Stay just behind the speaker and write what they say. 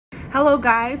Hello,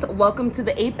 guys. Welcome to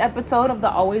the 8th episode of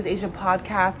the Always Asia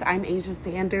podcast. I'm Asia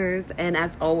Sanders, and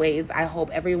as always, I hope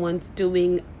everyone's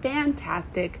doing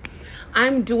fantastic.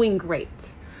 I'm doing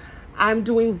great. I'm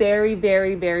doing very,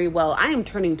 very, very well. I am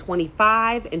turning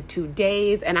 25 in 2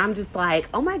 days, and I'm just like,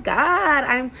 oh my God,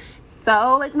 I'm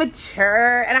so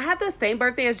mature. And I have the same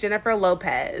birthday as Jennifer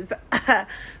Lopez,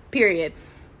 period.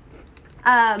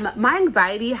 My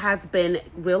anxiety has been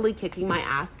really kicking my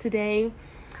ass today.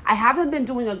 I haven't been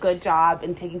doing a good job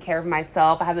in taking care of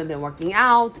myself. I haven't been working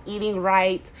out, eating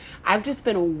right. I've just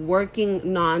been working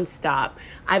nonstop.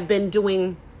 I've been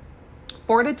doing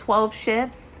 4 to 12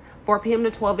 shifts, 4 p.m. to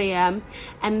 12 a.m.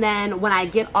 And then when I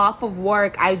get off of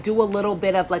work, I do a little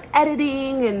bit of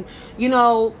editing and,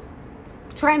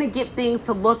 trying to get things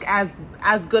to look as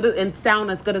good and sound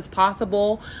as good as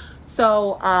possible.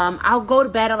 So I'll go to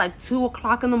bed at 2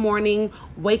 o'clock in the morning,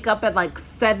 wake up at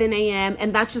 7 a.m.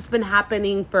 And that's just been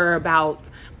happening for about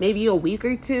maybe a week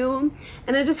or two.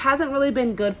 And it just hasn't really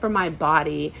been good for my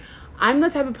body. I'm the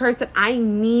type of person, I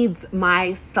need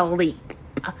my sleep.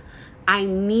 I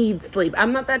need sleep.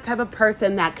 I'm not that type of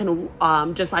person that can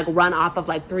just run off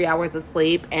of 3 hours of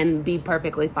sleep and be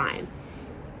perfectly fine.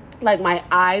 My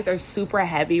eyes are super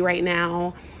heavy right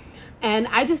now. And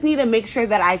I just need to make sure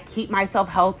that I keep myself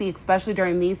healthy, especially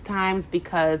during these times,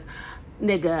 because,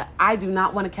 I do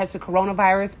not want to catch the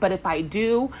coronavirus. But if I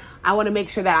do, I want to make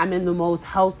sure that I'm in the most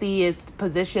healthiest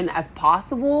position as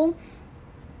possible,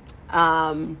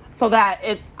 so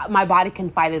that my body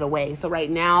can fight it away. So right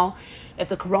now, if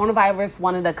the coronavirus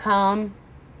wanted to come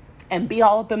and be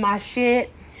all up in my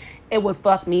shit, it would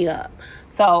fuck me up.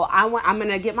 So I'm going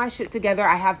to get my shit together.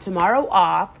 I have tomorrow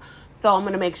off. So I'm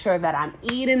going to make sure that I'm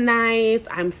eating nice.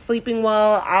 I'm sleeping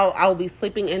well. I'll be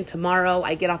sleeping in tomorrow.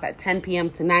 I get off at 10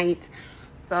 p.m. tonight.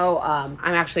 So I'm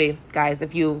actually, guys,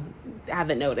 if you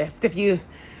haven't noticed, if you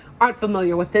aren't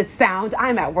familiar with this sound,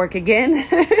 I'm at work again.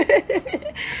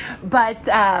 But,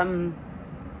 and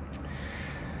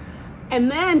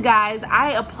then, guys,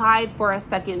 I applied for a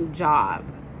second job.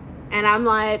 And I'm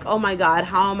like, oh my God,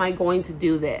 how am I going to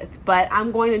do this? But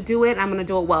I'm going to do it. I'm going to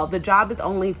do it well. The job is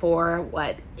only for,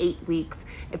 8 weeks.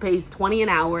 It pays $20 an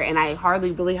hour, and I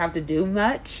hardly really have to do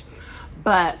much.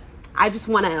 But I just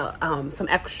want some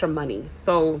extra money.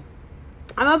 So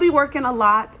I'm going to be working a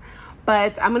lot.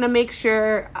 But I'm going to make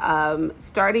sure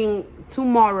starting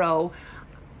tomorrow,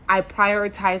 I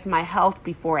prioritize my health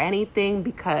before anything.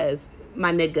 Because,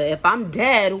 my nigga, if I'm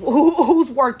dead, who's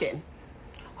working?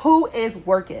 Who is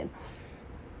working?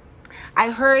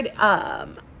 I heard a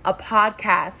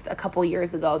podcast a couple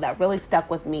years ago that really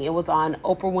stuck with me. It was on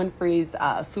Oprah Winfrey's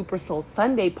Super Soul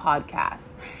Sunday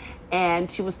podcast. And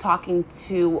she was talking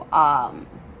to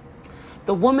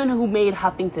the woman who made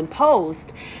Huffington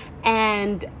Post.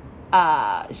 And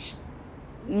Mrs.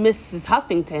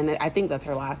 Huffington, I think that's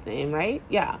her last name, right?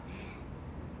 Yeah.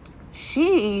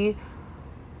 She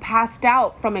passed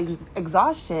out from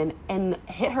exhaustion and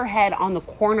hit her head on the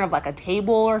corner of a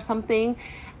table or something.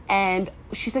 And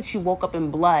she said she woke up in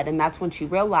blood. And that's when she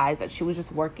realized that she was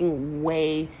just working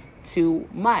way too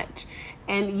much.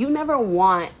 And you never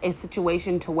want a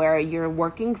situation to where you're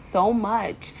working so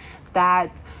much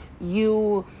that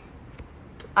you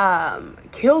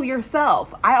kill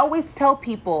yourself. I always tell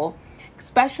people,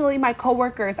 especially my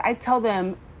coworkers, I tell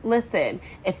them, listen,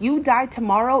 if you die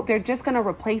tomorrow, they're just going to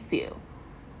replace you.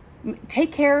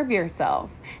 Take care of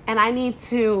yourself. And I need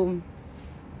to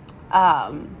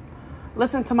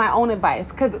listen to my own advice,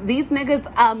 because these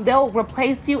niggas, they'll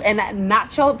replace you and not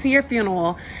show up to your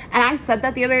funeral. And I said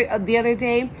that the other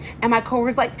day, and my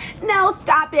coworker's like, no,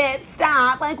 stop it,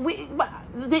 stop.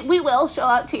 We will show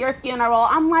up to your funeral.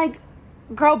 I'm like,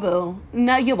 girl, boo,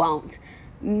 no, you won't.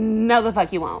 No, the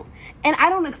fuck you won't. And I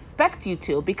don't expect you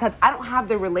to, because I don't have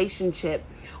the relationship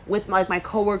with my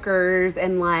coworkers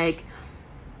and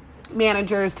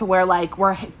managers to where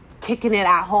we're kicking it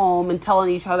at home and telling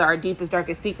each other our deepest,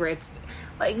 darkest secrets.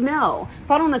 No.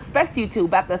 So I don't expect you to,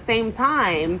 but at the same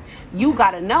time, you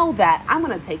got to know that I'm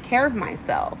going to take care of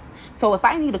myself. So if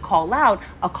I need to call out,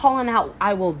 a calling out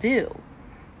I will do.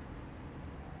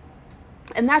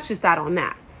 And that's just that on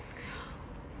that.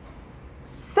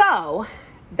 So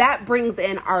that brings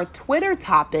in our Twitter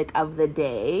topic of the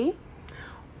day,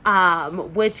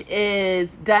 which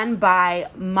is done by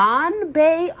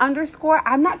Monbay _.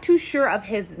 I'm not too sure of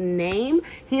his name.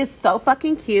 He is so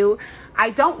fucking cute.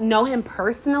 I don't know him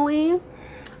personally.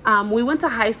 We went to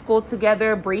high school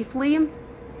together briefly.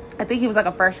 I think he was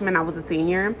a freshman. I was a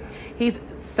senior. He's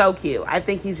so cute. I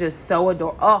think he's just so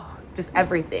adorable. Oh, just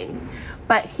everything.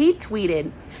 But he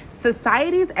tweeted,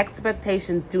 society's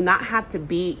expectations do not have to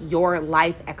be your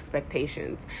life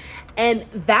expectations. And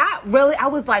that really, I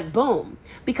was like, boom,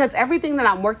 because everything that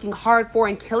I'm working hard for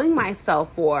and killing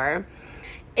myself for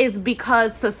is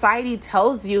because society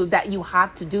tells you that you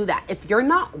have to do that. If you're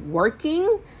not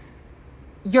working,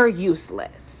 you're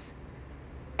useless.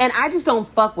 And I just don't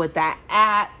fuck with that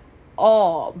at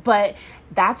all. But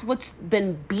that's what's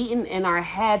been beaten in our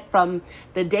head from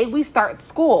the day we start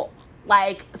school.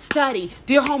 Like, study,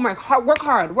 do your homework, work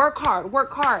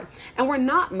hard. And we're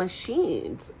not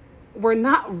machines. We're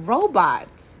not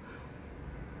robots.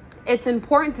 It's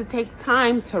important to take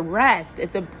time to rest.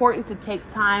 It's important to take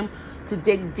time to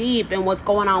dig deep in what's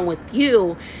going on with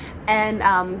you. And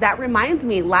that reminds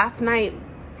me, last night,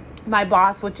 my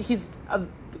boss, which he's a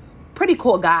pretty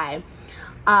cool guy,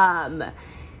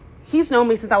 he's known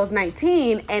me since I was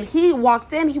 19, and he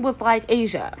walked in, he was like,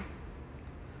 Asia,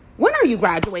 when are you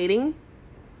graduating?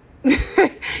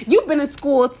 You've been in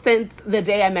school since the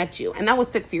day I met you. And that was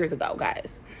 6 years ago,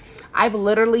 guys. I've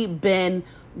literally been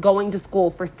going to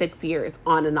school for 6 years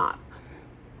on and off.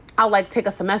 I'll like take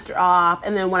a semester off.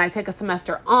 And then when I take a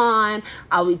semester on,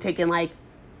 I'll be taking like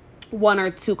 1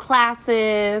 or 2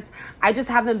 classes. I just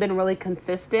haven't been really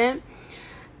consistent.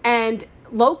 And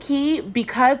low key,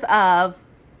 because of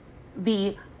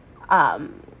the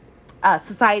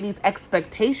society's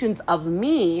expectations of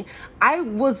me, I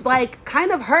was like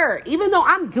kind of hurt, even though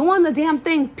I'm doing the damn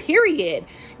thing, period.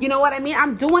 You know what I mean?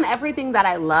 I'm doing everything that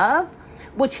I love,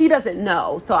 which he doesn't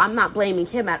know. So I'm not blaming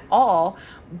him at all.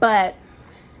 But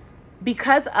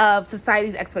because of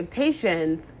society's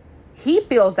expectations, he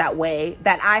feels that way,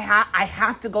 that I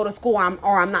have to go to school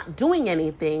or I'm not doing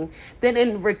anything. Then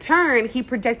in return, he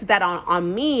projected that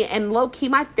on me. And low key,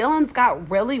 my feelings got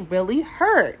really, really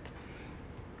hurt.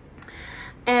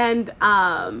 And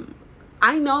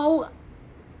I know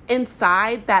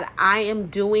inside that I am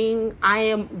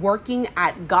working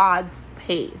at God's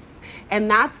pace. And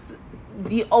that's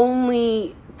the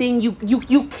only thing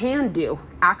you can do,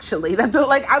 actually. That's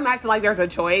like, I'm acting like there's a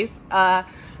choice.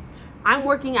 I'm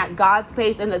working at God's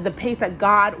pace and the pace that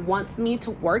God wants me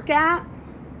to work at.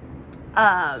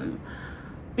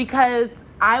 Because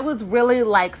I was really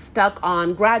like stuck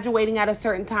on graduating at a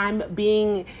certain time,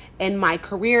 being in my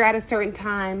career at a certain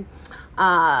time,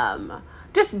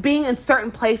 just being in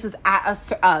certain places at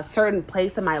a certain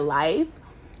place in my life.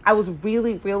 I was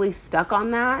really, really stuck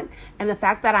on that. And the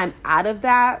fact that I'm out of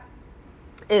that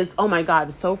is, oh my God,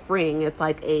 it's so freeing. It's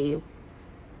like a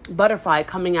butterfly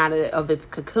coming out of its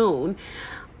cocoon.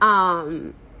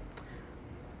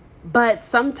 But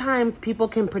sometimes people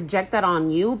can project that on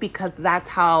you because that's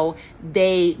how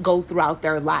they go throughout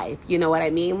their life. You know what I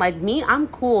mean? Like me, I'm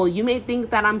cool. You may think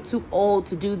that I'm too old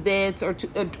to do this or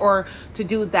to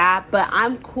do that, but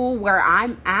I'm cool where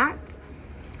I'm at.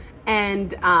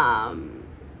 And,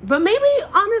 but maybe,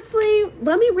 honestly,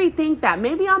 let me rethink that.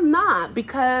 Maybe I'm not,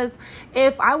 because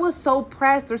if I was so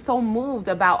pressed or so moved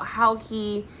about how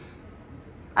he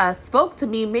spoke to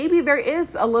me, maybe there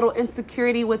is a little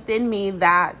insecurity within me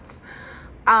that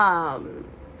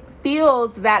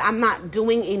feels that I'm not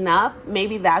doing enough.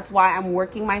 Maybe that's why I'm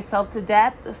working myself to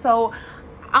death. So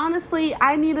honestly,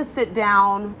 I need to sit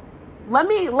down.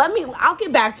 I'll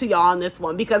get back to y'all on this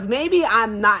one, because maybe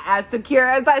I'm not as secure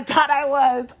as I thought I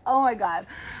was. Oh my God.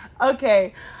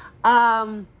 Okay.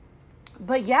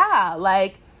 But yeah,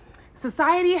 like,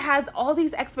 society has all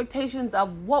these expectations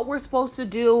of what we're supposed to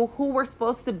do, who we're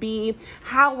supposed to be,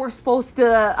 how we're supposed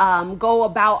to go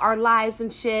about our lives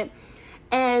and shit.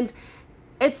 And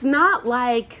it's not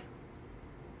like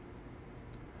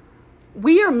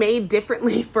we are made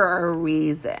differently for a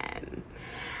reason.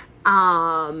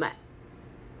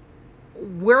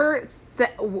 We're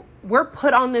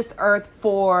put on this earth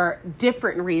for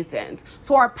different reasons.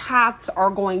 So our paths are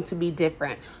going to be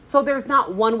different. So there's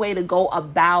not one way to go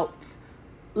about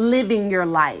living your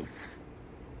life.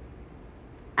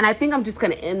 And I think I'm just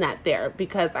going to end that there,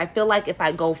 because I feel like if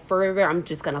I go further, I'm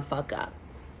just going to fuck up.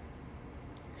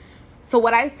 So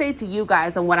what I say to you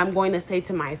guys, and what I'm going to say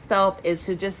to myself, is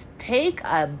to just take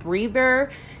a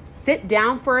breather, sit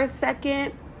down for a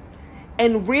second,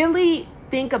 and really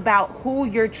think about who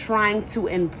you're trying to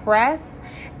impress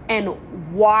and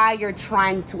why you're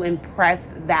trying to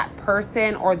impress that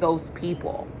person or those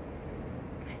people.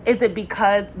 Is it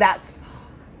because that's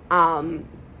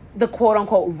the quote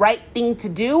unquote right thing to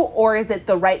do, or is it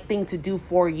the right thing to do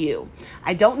for you?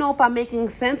 I don't know if I'm making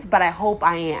sense, but I hope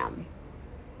I am,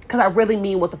 because I really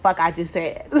mean what the fuck I just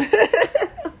said.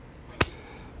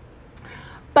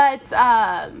 But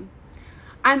I'm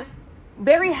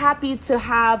very happy to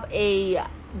have a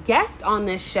guest on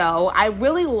this show. I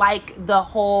really like the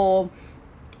whole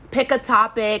pick a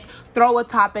topic, throw a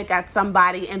topic at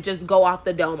somebody, and just go off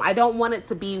the dome. I don't want it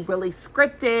to be really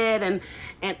scripted and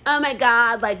oh my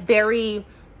God, like very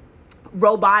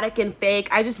robotic and fake.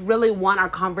 I just really want our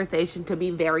conversation to be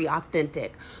very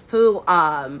authentic. So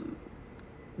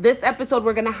this episode,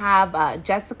 we're going to have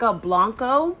Jessica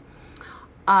Blanco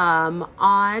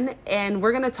on, and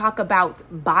we're going to talk about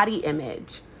body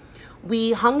image.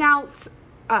 We hung out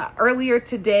earlier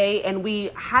today, and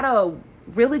we had a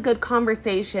really good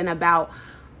conversation about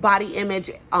body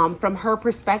image from her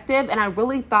perspective, and I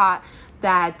really thought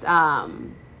that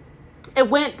it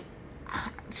went,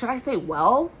 should I say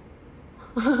well?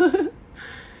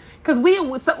 Because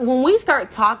when we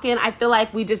start talking, I feel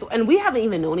like we haven't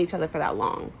even known each other for that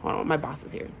long. Hold on, my boss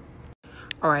is here.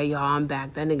 All right, y'all, I'm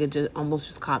back. That nigga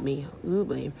almost caught me. Ooh,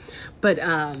 babe. But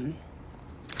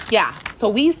yeah, so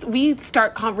we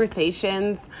start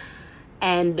conversations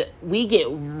and we get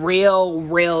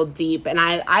real deep, and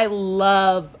I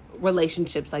love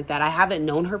relationships like that. I haven't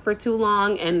known her for too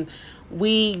long, and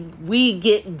we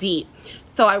get deep.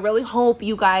 So I really hope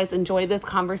you guys enjoy this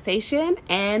conversation,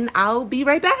 and I'll be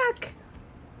right back.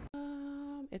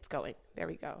 It's going. There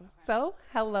we go. So,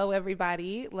 hello,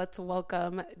 everybody. Let's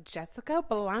welcome Jessica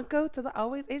Blanco to the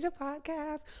Always Asia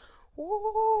podcast.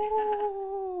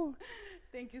 Woo!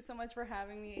 Thank you so much for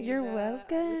having me, Asia. You're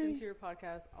welcome. I listen to your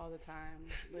podcast all the time.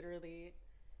 Literally,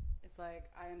 it's like,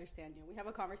 I understand you. We have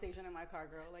a conversation in my car,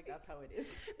 girl. Like, that's how it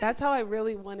is. That's how I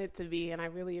really want it to be, and I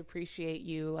really appreciate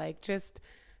you, like, just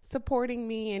supporting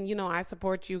me. And, you know, I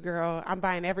support you, girl. I'm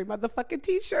buying every motherfucking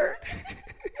t-shirt.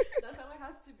 That's how it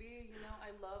has to be. You know,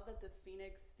 I love that the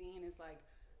Phoenix scene is, like,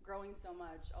 growing so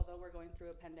much. Although we're going through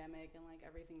a pandemic and, like,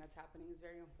 everything that's happening is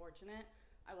very unfortunate.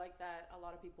 I like that a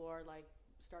lot of people are, like,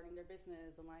 starting their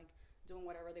business and, like, doing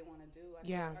whatever they want to do. I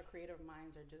think our creative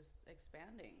minds are just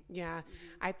expanding. Yeah.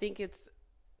 Mm-hmm. I think it's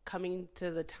coming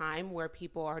to the time where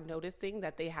people are noticing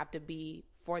that they have to be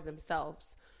for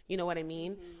themselves. You know what I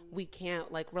mean? Mm-hmm. We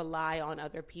can't, like, rely on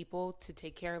other people to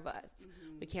take care of us.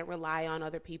 Mm-hmm. We can't rely on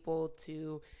other people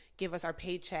to give us our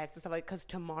paychecks and stuff like, because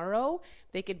tomorrow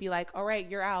they could be like, all right,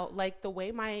 you're out. Like, the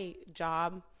way my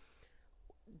job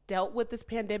dealt with this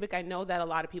pandemic, I know that a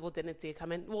lot of people didn't see it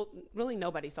coming. Well, really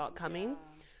nobody saw it coming. Yeah.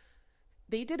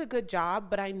 They did a good job,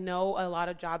 but I know a lot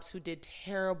of jobs who did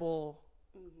terrible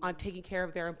on taking care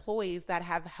of their employees that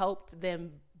have helped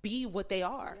them be what they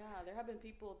are. Yeah, there have been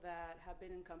people that have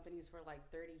been in companies for like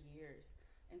 30 years.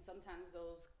 And sometimes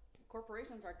those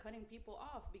corporations are cutting people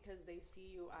off because they see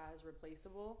you as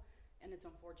replaceable. And it's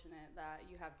unfortunate that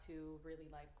you have to really,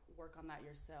 like, work on that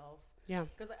yourself. Yeah.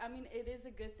 Because, I mean, it is a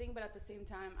good thing, but at the same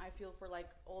time, I feel for, like,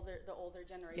 the older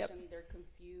generation, they're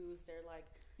confused. They're like,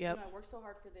 you know, I worked so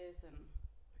hard for this.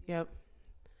 And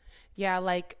yeah,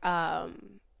 like,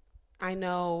 I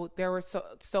know there were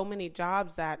so many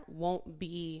jobs that won't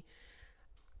be.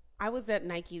 I was at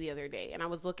Nike the other day, and I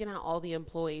was looking at all the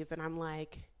employees, and I'm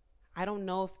like, I don't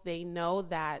know if they know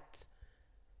that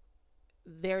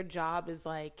their job is,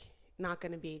 like, not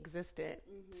going to be existent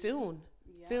soon.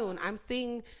 I'm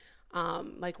seeing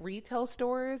like retail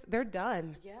stores, they're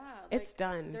done. Yeah, it's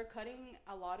done. They're cutting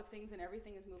a lot of things, and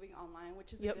everything is moving online,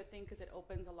 which is a good thing because it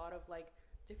opens a lot of, like,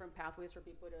 different pathways for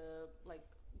people to, like,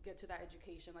 get to that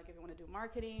education. Like, if you want to do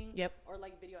marketing or,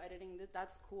 like, video editing,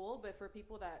 that's cool. But for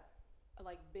people that,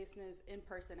 like, business in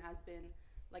person has been,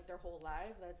 like, their whole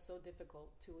life, that's so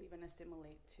difficult to even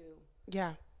assimilate to.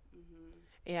 Yeah.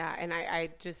 Yeah, and I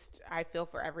feel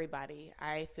for everybody.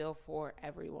 I feel for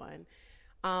everyone.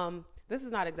 This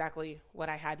is not exactly what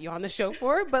I had you on the show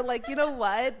for, but, like, you know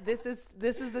what? This is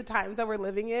the times that we're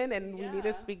living in, and we need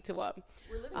to speak to them.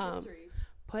 We're living history.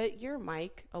 Put your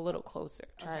mic a little closer.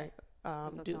 Try.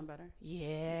 Does that sound better?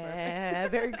 Yeah,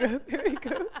 very good, very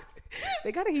good.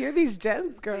 They gotta hear these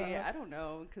gems, girl. See, I don't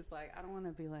know, cause, like, I don't want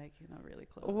to be, like, you know, really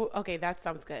close. Ooh, okay, that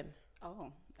sounds good.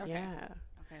 Oh, okay. Yeah.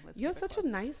 Okay, you have such a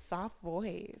nice, soft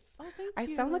voice. Oh, thank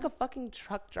you. I sound like a fucking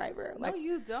truck driver. No,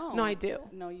 you don't. No, I do.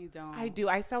 No, you don't. I do.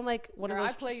 I sound like one of those.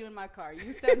 I play you in my car.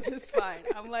 You sound just fine.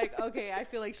 I'm like, okay, I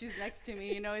feel like she's next to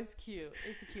me. You know, it's cute.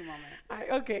 It's a cute moment.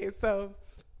 Okay, so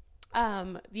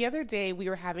the other day we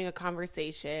were having a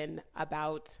conversation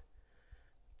about,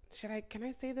 can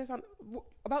I say this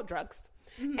about drugs?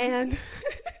 Mm-hmm. And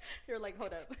you're like,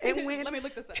 hold up. And let me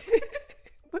look this up.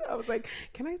 I was like,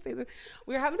 can I say this?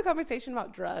 We were having a conversation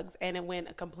about drugs, and it went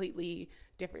a completely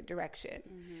different direction.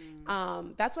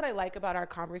 Mm-hmm. That's what I like about our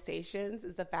conversations,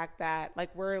 is the fact that,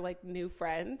 like, we're, like, new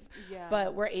friends,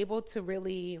 but we're able to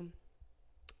really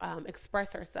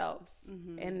express ourselves.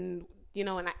 Mm-hmm. And, you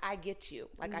know, and I get you.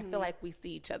 Like, I feel like we see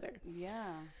each other.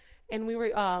 Yeah. And we were,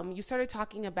 you started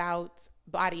talking about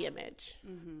body image.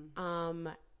 Mm-hmm.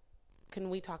 Can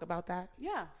we talk about that?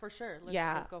 Yeah, for sure.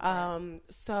 Yeah. Let's go for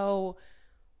it. So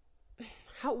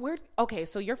okay,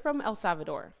 so you're from El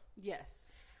Salvador. Yes.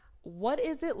 What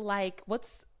is it like?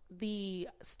 What's the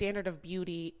standard of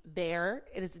beauty there?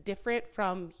 It is different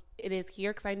from it is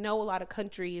here, because I know a lot of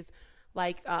countries,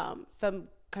 like some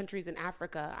countries in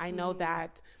Africa, I know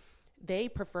that they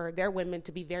prefer their women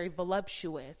to be very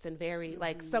voluptuous and very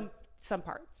like some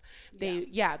parts.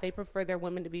 They prefer their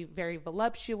women to be very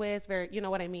voluptuous, very, you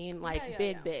know what I mean? Like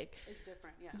big. It's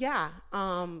different. Yeah.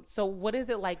 So what is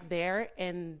it like there?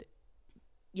 And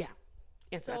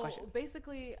answer that question.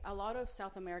 Basically, a lot of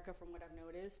South America, from what I've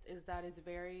noticed, is that it's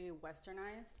very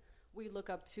westernized. We look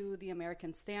up to the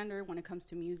American standard when it comes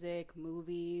to music,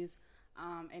 movies,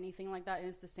 anything like that. And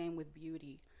it's the same with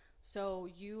beauty. So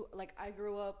I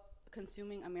grew up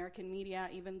consuming American media,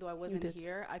 even though I wasn't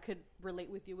here. I could relate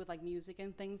with you with like music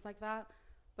and things like that.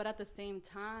 But at the same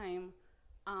time,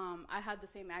 I had the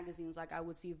same magazines. Like I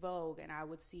would see Vogue, and I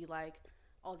would see like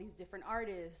all these different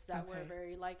artists that were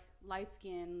very like light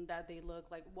skinned, that they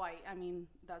look like white. I mean,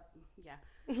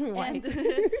 white.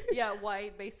 And,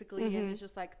 white basically. And it's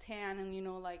just like tan,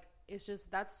 and like it's just,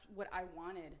 that's what I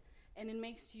wanted. And it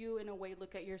makes you in a way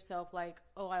look at yourself like,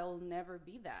 oh, I will never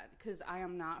be that, because I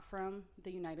am not from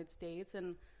the United States,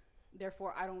 and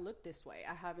therefore I don't look this way.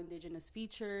 I have indigenous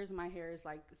features. My hair is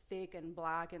like thick and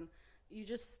black, and you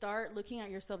just start looking at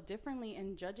yourself differently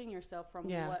and judging yourself from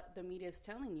what the media is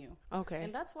telling you. Okay.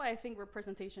 And that's why I think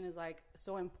representation is like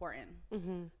so important.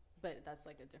 But that's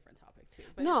like a different topic too.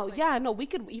 But we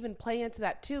could even play into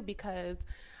that too, because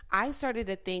I started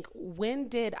to think, when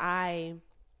did I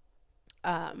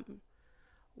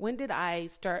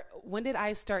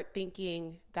start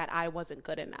thinking that I wasn't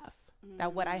good enough,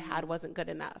 that what I had wasn't good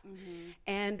enough.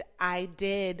 And I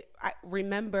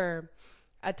remember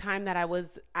a time that I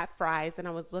was at Fry's and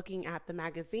I was looking at the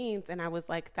magazines, and I was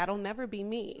like, that'll never be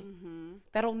me.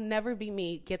 That'll never be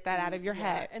me. Get that out of your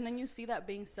head. And then you see that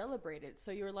being celebrated.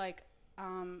 So you're like,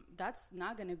 that's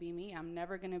not going to be me. I'm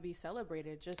never going to be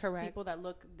celebrated. Just people that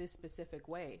look this specific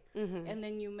way. And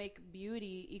then you make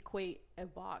beauty equate a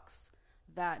box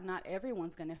that not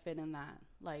everyone's going to fit in that.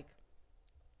 Like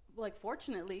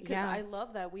fortunately, because I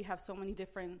love that we have so many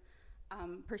different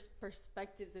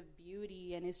perspectives of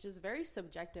beauty, and it's just very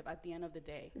subjective at the end of the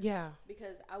day.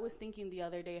 Because I was thinking the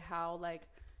other day how, like,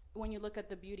 when you look at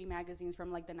the beauty magazines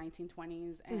from like the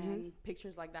 1920s and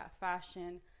pictures like that,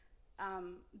 fashion,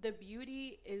 the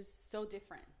beauty is so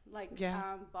different. Like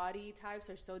body types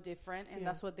are so different, and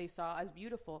that's what they saw as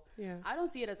beautiful. I don't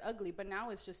see it as ugly, but now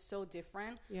it's just so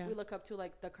different. We look up to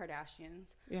like the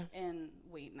Kardashians, and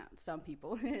not some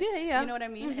people. You know what I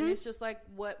mean? And it's just like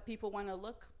what people want to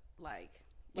look like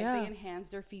they enhance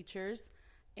their features,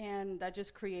 and that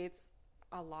just creates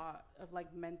a lot of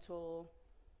like mental,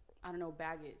 I don't know,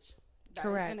 baggage that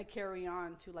is going to carry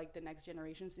on to like the next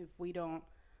generations if we don't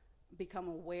become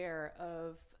aware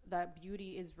of that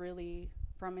beauty is really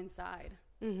from inside.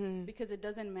 Because it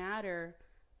doesn't matter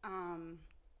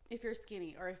if you're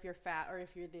skinny or if you're fat or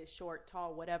if you're this short,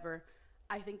 tall, whatever.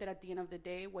 I think that at the end of the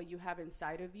day, what you have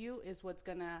inside of you is what's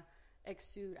gonna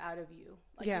exude out of you.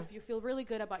 Like if you feel really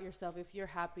good about yourself, if you're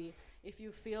happy, if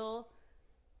you feel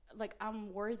like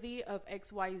I'm worthy of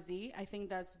XYZ, I think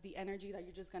that's the energy that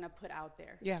you're just gonna put out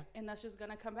there. And that's just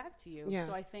gonna come back to you.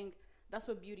 So I think that's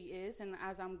what beauty is. And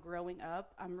as I'm growing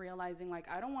up, I'm realizing like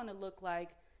I don't want to look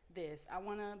like this. I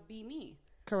want to be me.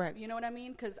 Correct. You know what I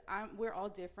mean? Because we're all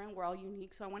different. We're all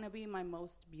unique. So I want to be my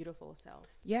most beautiful self.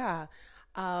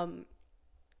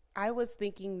 I was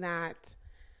thinking that,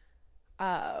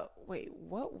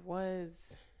 what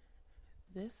was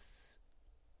this?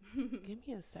 Give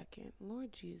me a second.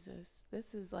 Lord Jesus.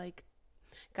 This is like,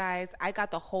 guys, I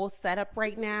got the whole setup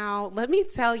right now. Let me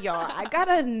tell y'all, I got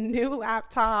a new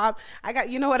laptop.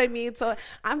 You know what I mean? So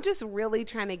I'm just really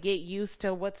trying to get used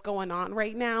to what's going on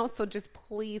right now. So just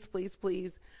please, please,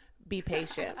 please be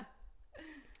patient.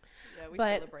 We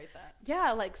celebrate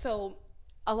that. So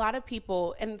a lot of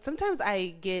people, and sometimes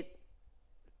I get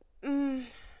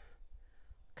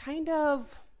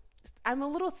I'm a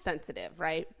little sensitive,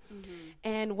 right?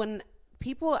 And when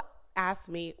people ask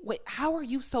me, wait, how are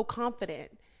you so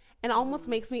confident? And it almost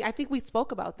makes me, I think we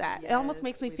spoke about that. It almost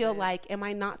makes me feel like, am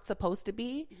I not supposed to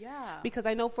be? Because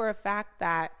I know for a fact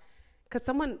that, because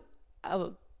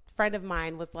a friend of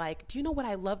mine was like, do you know what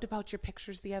I loved about your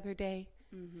pictures the other day?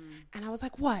 And I was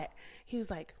like, what? He was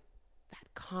like,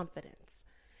 that confidence.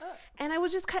 And I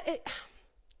was just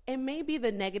it may be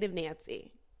the negative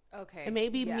Nancy. Okay. It may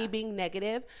be me being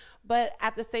negative, but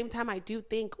at the same time, I do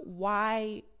think,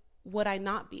 why would I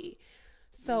not be?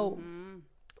 So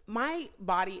my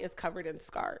body is covered in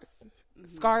scars.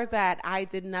 scars that I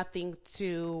did nothing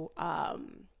to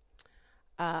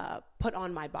put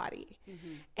on my body.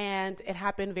 And it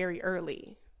happened very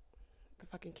early. The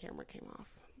fucking camera came off.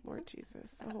 Lord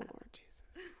Jesus. Oh, Lord Jesus.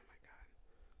 Oh, my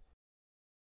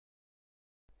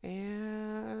God.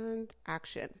 And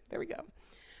action. There we go.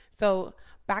 So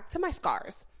back to my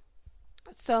scars.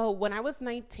 So when I was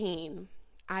 19,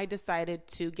 I decided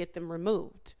to get them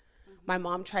removed. My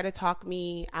mom tried to talk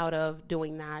me out of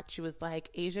doing that. She was like,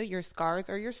 Asia, your scars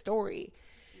are your story.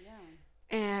 Yeah.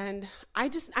 And I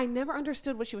never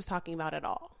understood what she was talking about at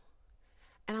all.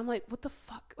 And I'm like, what the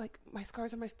fuck? Like, my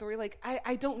scars are my story. Like,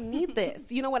 I don't need this.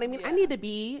 You know what I mean? Yeah. I need to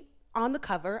be on the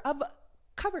cover of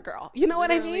CoverGirl. You know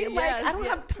Literally, what I mean? Like, I don't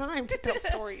have time to tell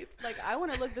stories. Like, I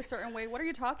want to look this certain way. What are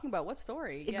you talking about? What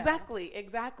story?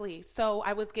 Exactly. So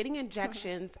I was getting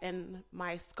injections in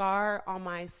my scar on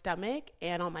my stomach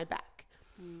and on my back.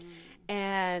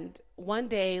 And one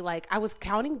day, like, I was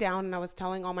counting down and I was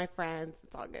telling all my friends,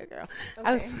 it's all good, girl.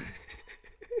 Okay.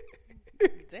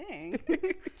 Dang.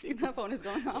 That phone is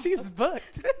going off. She's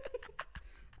booked.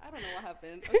 I don't know what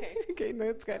happened. Okay. Okay, no,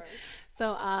 it's good.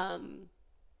 So,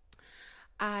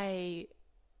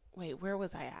 where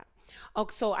was I at? Oh,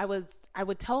 so I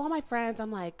would tell all my friends,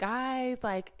 I'm like, guys,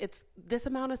 like, it's this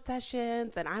amount of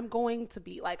sessions and I'm going to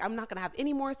be like, I'm not going to have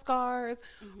any more scars,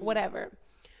 whatever.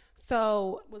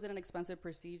 So was it an expensive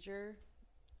procedure?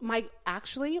 My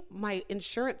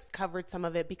insurance covered some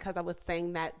of it because I was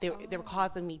saying that they were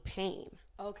causing me pain.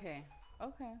 Okay.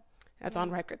 That's on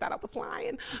record that I was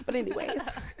lying. But anyways.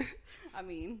 I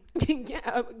mean.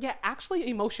 yeah, actually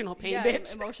emotional pain,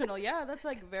 bitch. Emotional. Yeah, that's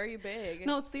like very big.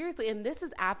 No, seriously. And this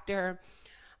is after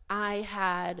I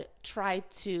had tried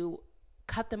to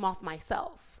cut them off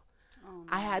myself. Oh, no.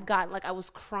 I had gotten, like, I was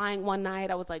crying one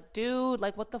night. I was like, dude,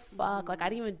 like, what the fuck? Like, I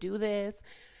didn't even do this.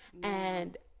 Yeah.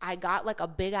 And I got, like, a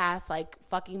big ass, like,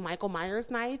 fucking Michael Myers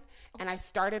knife. And I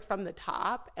started from the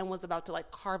top and was about to,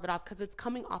 like, carve it off because it's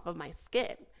coming off of my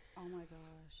skin. Oh, my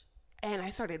gosh. And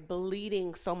I started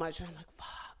bleeding so much. And I'm like,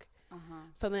 fuck.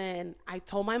 So then I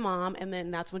told my mom. And then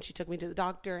that's when she took me to the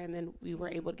doctor. And then we were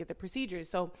able to get the procedures.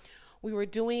 So we were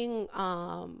doing,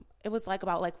 it was, like,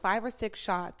 about, like, 5 or 6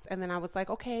 shots. And then I was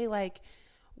like, okay, like,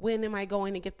 when am I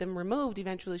going to get them removed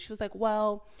eventually? She was like,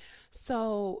 well,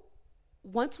 so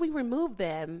once we remove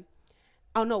them,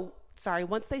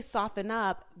 once they soften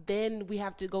up, then we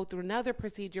have to go through another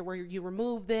procedure where you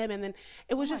remove them. And then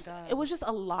it was just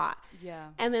a lot. Yeah.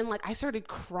 And then, like, I started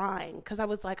crying because I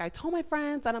was like, I told my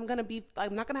friends that I'm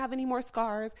not going to have any more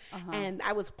scars. And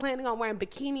I was planning on wearing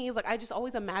bikinis. Like, I just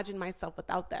always imagined myself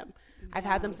without them. Yeah. I've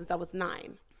had them since I was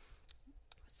 9.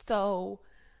 So,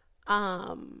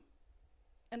 and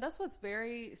that's what's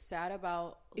very sad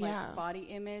about, like, body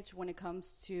image when it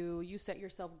comes to, you set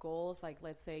yourself goals. Like,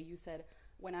 let's say you said,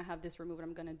 when I have this removed,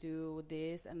 I'm going to do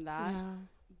this and that. Yeah.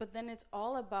 But then it's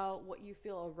all about what you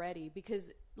feel already.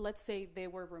 Because let's say they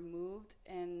were removed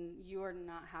and you are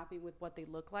not happy with what they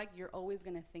look like. You're always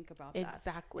going to think about that.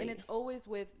 Exactly. And it's always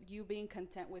with you being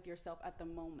content with yourself at the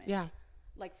moment. Yeah.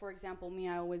 Like, for example, me,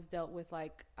 I always dealt with,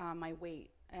 like, my weight.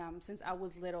 Since I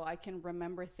was little, I can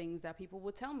remember things that people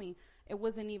would tell me. It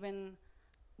wasn't even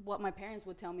what my parents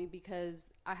would tell me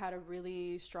because I had a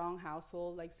really strong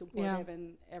household, like, supportive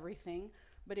and everything.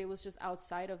 But it was just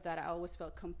outside of that, I always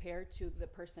felt compared to the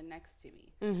person next to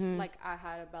me. Like, I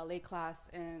had a ballet class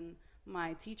and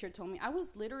my teacher told me, I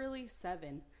was literally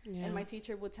 7. Yeah. And my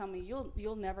teacher would tell me,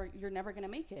 you're never going to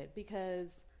make it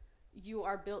because you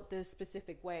are built this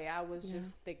specific way. I was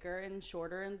just thicker and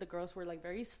shorter, and the girls were, like,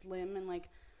 very slim and, like,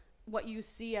 what you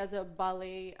see as a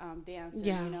ballet dancer,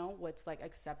 you know, what's, like,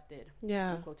 accepted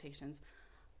in quotations.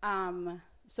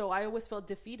 So I always felt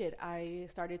defeated. I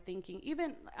started thinking,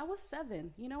 even I was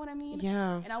 7, you know what I mean?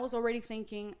 Yeah. And I was already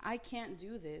thinking, I can't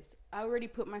do this. I already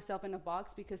put myself in a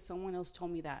box because someone else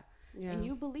told me that. Yeah. And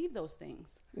you believe those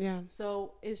things. Yeah.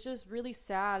 So it's just really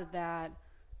sad that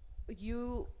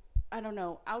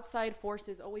outside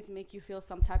forces always make you feel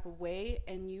some type of way,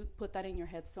 and you put that in your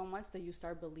head so much that you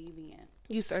start believing it.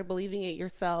 You start believing it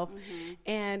yourself.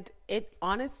 And it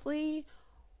honestly,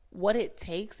 what it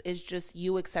takes is just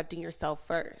you accepting yourself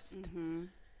first.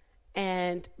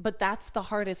 But that's the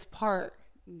hardest part.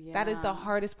 Yeah. That is the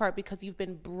hardest part because you've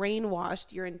been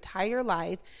brainwashed your entire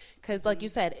life. Because like you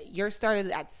said, yours started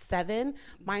at 7,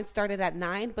 mine started at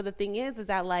 9. But the thing is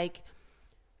that, like,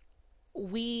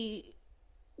 we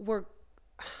were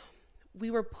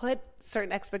put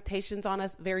certain expectations on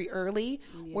us very early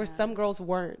where some girls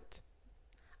weren't.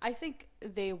 I think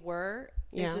they were.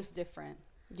 It's just different.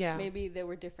 Yeah. Maybe there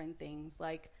were different things.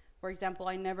 Like, for example,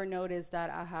 I never noticed that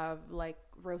I have, like,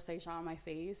 rosacea on my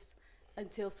face.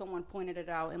 until someone pointed it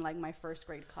out in like my first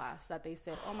grade class, that they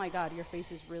said, oh my God, your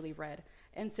face is really red.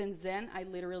 And since then, I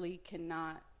literally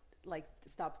cannot like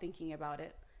stop thinking about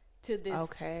it to this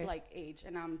like age,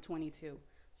 and I'm 22.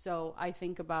 So I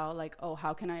think about like, oh,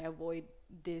 how can I avoid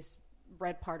this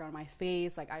red part on my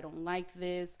face? Like, I don't like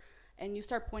this. And you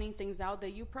start pointing things out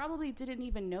that you probably didn't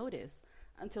even notice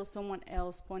until someone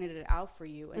else pointed it out for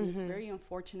you. And it's very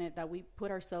unfortunate that we put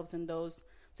ourselves in those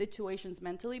situations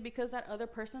mentally, because that other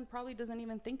person probably doesn't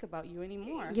even think about you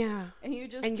anymore. Yeah. And you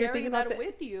just carry that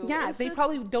with you. Yeah, it's they just,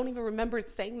 probably don't even remember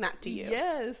saying that to you.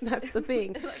 Yes. That's the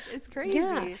thing. Like, it's crazy.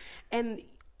 Yeah. And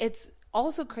it's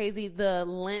also crazy the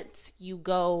lengths you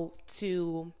go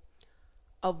to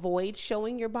avoid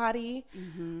showing your body.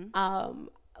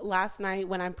 Last night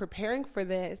when I'm preparing for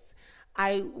this,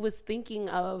 I was thinking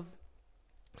of,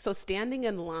 so standing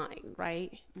in line,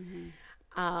 right?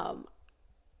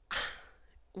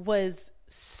 Was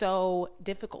so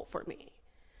difficult for me.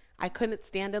 I couldn't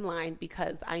stand in line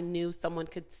because I knew someone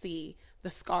could see the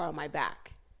scar on my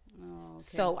back. Oh, okay.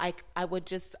 So I would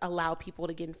just allow people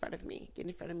to get in front of me.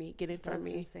 That's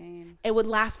insane. It would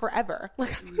last forever.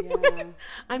 Yeah.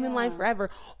 I'm in line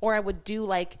forever. Or I would do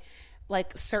like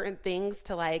certain things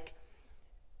to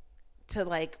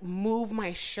move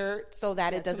my shirt so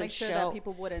that it doesn't to make sure show that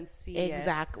people wouldn't see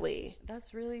exactly.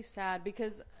 That's really sad,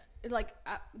 because like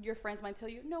your friends might tell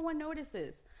you no one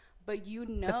notices, but you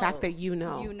know, the fact that you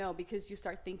know because you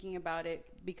start thinking about it,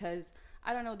 because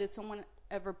I don't know, did someone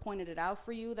ever pointed it out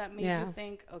for you that made you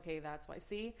think, okay, that's why.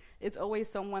 See, it's always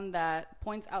someone that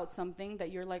points out something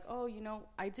that you're like, oh, you know,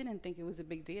 I didn't think it was a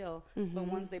big deal. But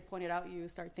once they point it out, you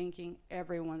start thinking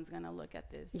everyone's gonna look at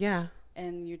this. Yeah.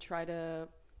 And you try to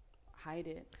hide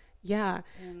it. Yeah.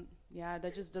 And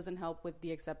that just doesn't help with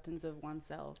the acceptance of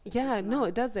oneself. No,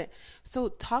 it doesn't. So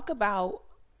talk about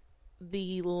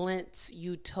the lengths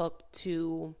you took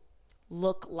to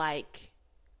look like,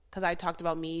 because I talked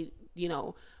about me, you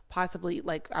know, possibly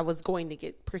like I was going to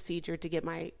get procedure to get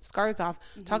my scars off.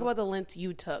 Talk about the lengths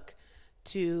you took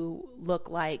to look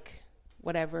like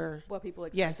what people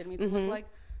expected me to look like.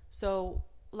 So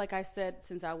like I said,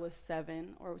 since I was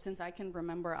 7, or since I can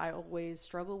remember, I always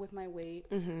struggled with my weight.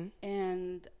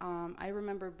 And I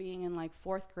remember being in like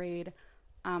 4th grade.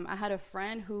 I had a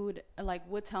friend who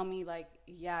would tell me like,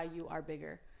 yeah, you are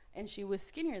bigger. And she was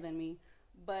skinnier than me.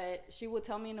 But she would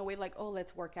tell me in a way like, oh,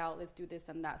 let's work out, let's do this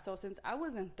and that. So since I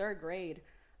was in 3rd grade,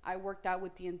 I worked out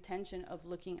with the intention of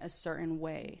looking a certain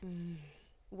way,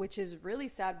 which is really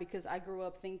sad, because I grew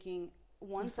up thinking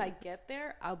once I get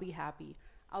there, I'll be happy,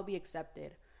 I'll be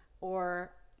accepted,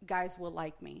 or guys will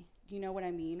like me. You know what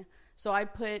I mean? So I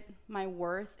put my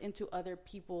worth into other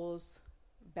people's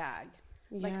bag.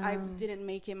 Like I didn't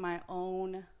make it my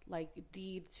own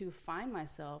deed to find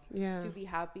myself, to be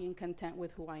happy and content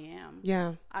with who I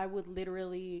am. I would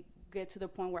literally get to the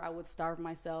point where I would starve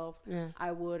myself.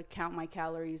 I would count my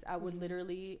calories. I would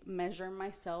literally measure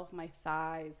myself, my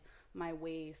thighs, my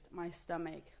waist, my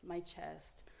stomach, my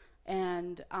chest.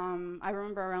 And I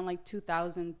remember around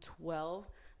 2012,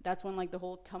 that's when the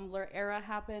whole Tumblr era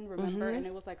happened, remember? And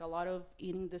it was a lot of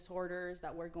eating disorders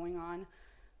that were going on.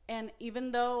 And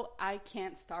even though I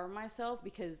can't starve myself,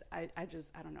 because I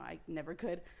don't know, I never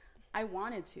could, I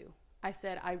wanted to. I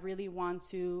said, I really want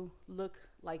to look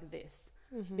like this,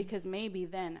 because maybe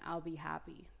then I'll be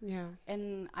happy. Yeah.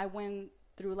 And I went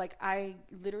through, I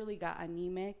literally got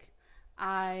anemic.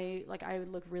 I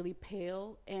looked really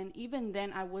pale. And even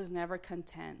then, I was never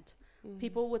content.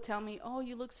 People would tell me, oh,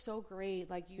 you look so great.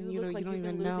 You look like you've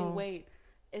been losing weight.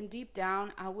 And deep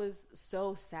down, I was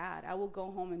so sad. I would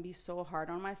go home and be so hard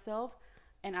on myself.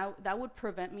 And that would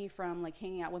prevent me from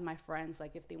hanging out with my friends,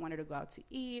 if they wanted to go out to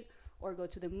eat or go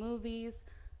to the movies.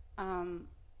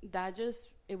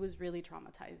 It was really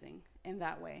traumatizing in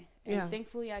that way. And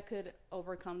thankfully I could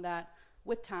overcome that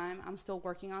with time. I'm still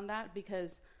working on that,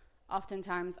 because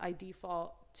oftentimes I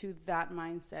default to that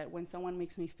mindset. When someone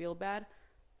makes me feel bad,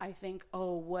 I think,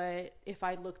 oh, what if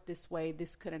I looked this way,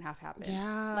 this couldn't have happened.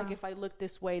 Yeah. If I looked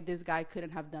this way, this guy couldn't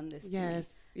have done this to me.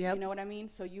 Yep. You know what I mean?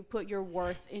 So you put your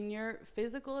worth in your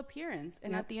physical appearance.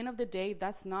 And at the end of the day,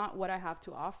 that's not what I have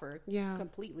to offer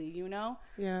completely, you know?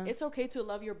 Yeah. It's okay to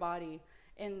love your body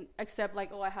and accept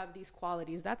I have these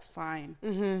qualities. That's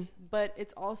fine. But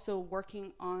it's also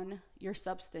working on your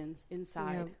substance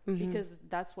inside, because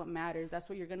that's what matters. That's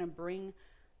what you're going to bring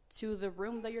to the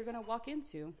room that you're going to walk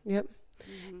into. Yep.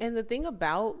 And the thing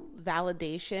about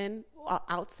validation,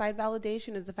 outside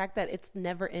validation, is the fact that it's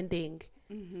never ending.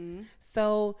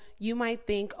 So you might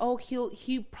think, oh,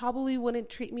 he probably wouldn't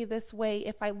treat me this way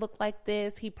if I look like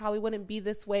this. He probably wouldn't be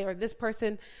this way, or this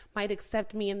person might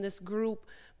accept me in this group.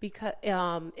 because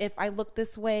if I look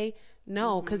this way,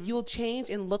 no, because you'll change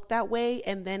and look that way,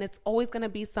 and then it's always going to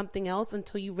be something else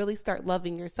until you really start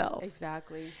loving yourself.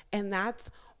 Exactly. And that's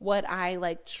what I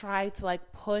like try to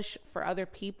like push for other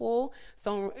people,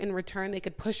 so in return they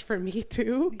could push for me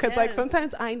too, because like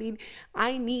sometimes I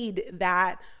need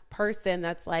that person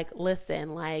that's like,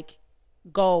 listen, like,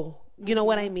 go, you know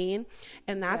what I mean?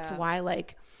 And that's why,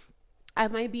 like, I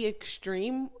might be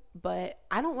extreme, but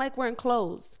I don't like wearing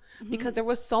clothes because there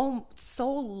was so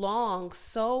long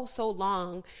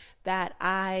that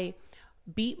I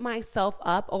beat myself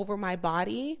up over my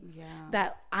body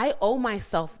that I owe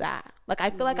myself that. Like,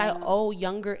 I feel like I owe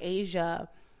younger Asia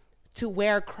to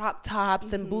wear crop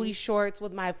tops and booty shorts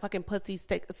with my fucking pussy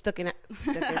sticking out.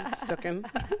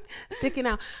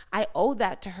 I owe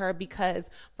that to her because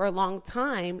for a long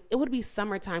time, it would be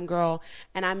summertime, girl,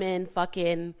 and I'm in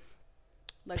fucking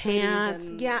like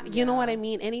pants. You know what I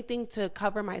mean? Anything to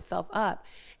cover myself up.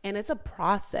 And it's a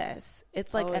process.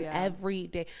 It's like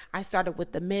everyday. I started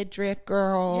with the midriff,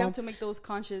 girl. You have to make those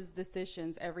conscious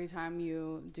decisions every time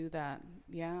you do that.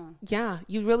 Yeah. Yeah,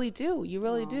 you really do. You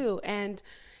really do. And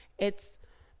it's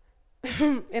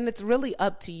and it's really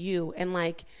up to you. And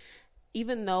like,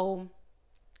 even though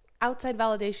outside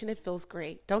validation, it feels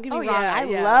great. Don't get me wrong. I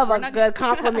love a good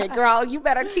compliment, girl. You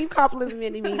better keep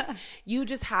complimenting me. You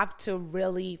just have to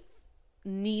really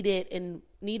need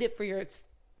it for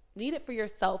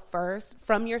yourself first,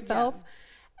 from yourself,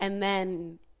 and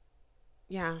then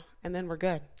we're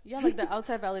good. Yeah, like the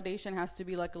outside validation has to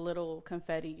be like a little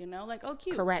confetti, you know, like, oh,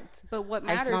 cute. Correct. But what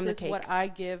matters is what I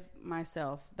give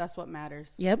myself. That's what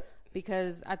matters. Yep.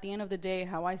 Because at the end of the day,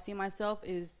 how I see myself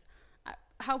is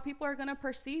how people are going to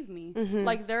perceive me. Mm-hmm.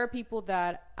 Like, there are people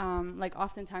that, like,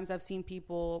 oftentimes I've seen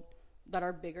people that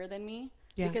are bigger than me.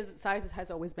 Yeah. Because size has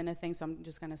always been a thing, so I'm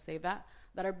just going to say that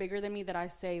are bigger than me, that I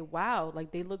say, wow,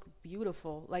 like, they look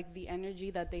beautiful. Like, the energy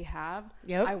that they have,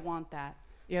 I want that.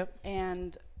 Yep.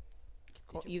 And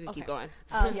you can keep going.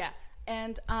 Yeah.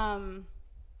 And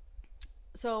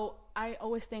so I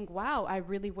always think, wow, I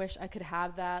really wish I could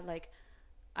have that. Like,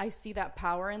 I see that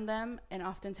power in them, and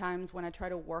oftentimes when I try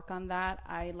to work on that,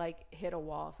 I like hit a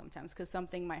wall sometimes because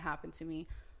something might happen to me.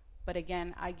 But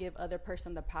again, I give other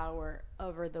person the power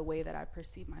over the way that I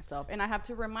perceive myself, and I have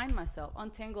to remind myself,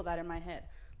 untangle that in my head,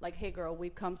 like, hey girl,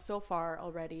 we've come so far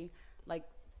already. Like,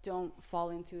 don't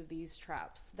fall into these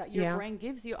traps that your brain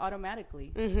gives you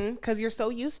automatically, because you're so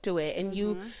used to it, and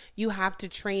you have to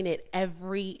train it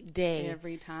every day,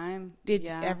 every time,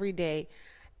 every day.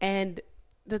 And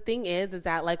the thing is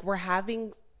that like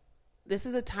this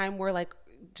is a time where, like,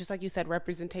 just like you said,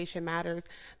 representation matters,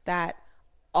 that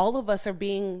all of us are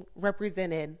being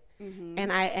represented.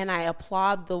 And I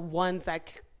applaud the ones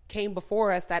that came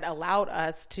before us that allowed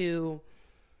us to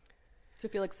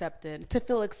feel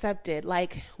accepted.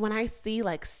 Like, when I see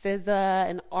like SZA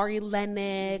and Ari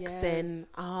Lennox and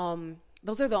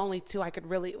those are the only two I could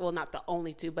really, well, not the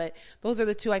only two, but those are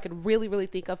the two I could really, really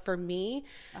think of for me.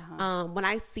 When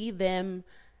I see them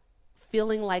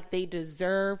feeling like they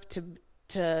deserve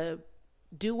to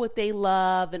do what they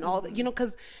love and all that, you know,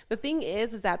 because the thing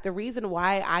is that the reason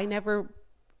why I never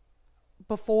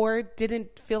before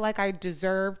didn't feel like I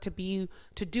deserved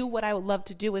to do what I would love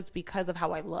to do is because of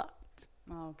how I looked.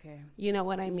 Okay. You know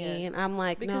what I mean? Yes. I'm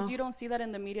like, because you don't see that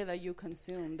in the media that you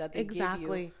consume, that they give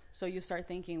you. So you start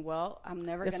thinking, well, I'm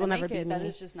never going to make it. That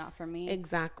is just not for me.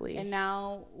 Exactly. And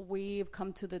now we've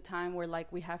come to the time where,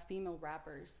 like, we have female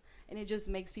rappers, and it just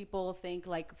makes people think,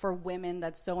 like, for women,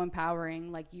 that's so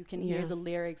empowering. Like, you can hear the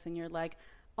lyrics and you're like,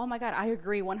 oh my God, I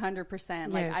agree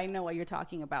 100%. Like, I know what you're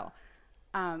talking about.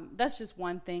 That's just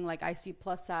one thing. Like, I see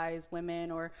plus size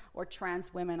women or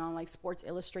trans women on like Sports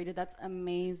Illustrated. That's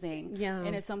amazing. Yeah.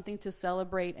 And it's something to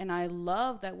celebrate. And I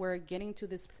love that we're getting to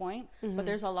this point, but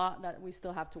there's a lot that we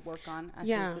still have to work on as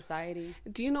a society.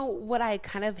 Do you know what I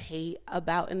kind of hate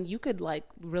about, and you could like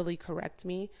really correct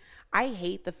me, I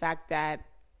hate the fact that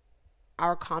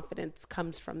our confidence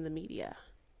comes from the media.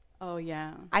 Oh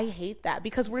yeah. I hate that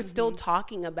because we're still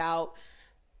talking about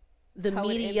the how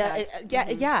media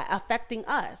affecting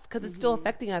us, because it's still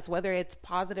affecting us, whether it's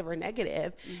positive or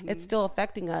negative. It's still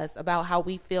affecting us about how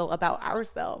we feel about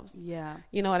ourselves.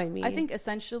 You know what I mean? I think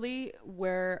essentially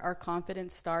where our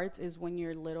confidence starts is when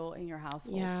you're little in your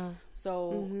household.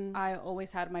 So I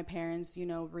always had my parents, you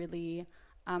know, really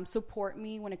support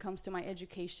me when it comes to my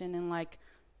education and like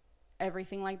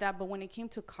everything like that. But when it came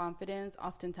to confidence,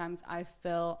 oftentimes I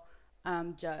felt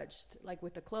judged, like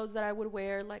with the clothes that I would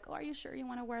wear, like, oh, are you sure you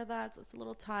want to wear that? It's a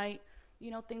little tight, you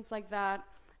know, things like that.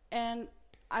 And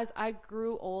as I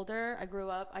grew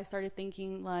up, I started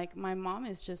thinking, like, my mom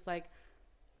is just like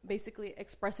basically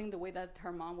expressing the way that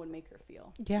her mom would make her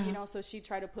feel. Yeah. You know, so she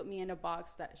tried to put me in a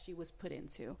box that she was put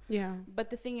into. Yeah.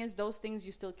 But the thing is, those things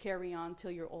you still carry on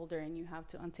till you're older, and you have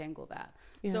to untangle that.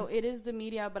 Yeah. So it is the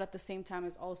media, but at the same time,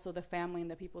 it's also the family and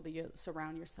the people that you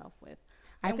surround yourself with.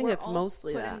 I think it's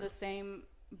mostly put that. in the same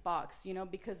box, you know,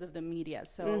 because of the media.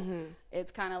 So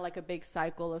it's kind of like a big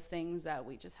cycle of things that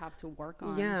we just have to work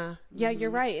on. Yeah. Yeah,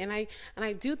 you're right. And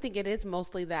I do think it is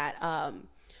mostly that.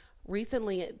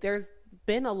 Recently, there's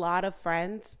been a lot of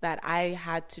friends that I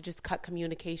had to just cut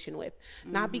communication with,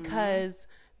 not because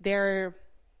they're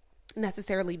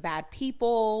necessarily bad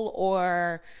people,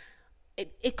 or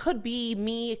it could be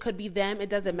me, it could be them, it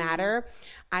doesn't matter.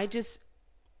 I just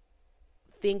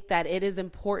think that it is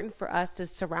important for us to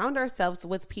surround ourselves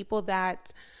with people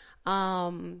that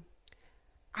I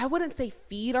wouldn't say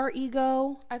feed our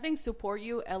ego. I think support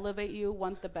you, elevate you,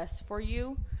 want the best for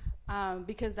you.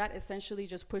 Because that essentially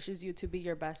just pushes you to be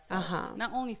your best self,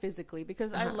 not only physically,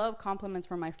 because I love compliments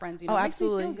from my friends, you know, it makes me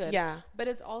feel good. Yeah. But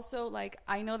it's also like,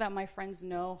 I know that my friends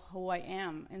know who I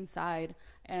am inside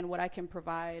and what I can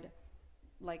provide,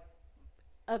 like,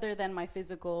 other than my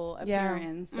physical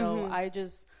appearance. So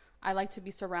I like to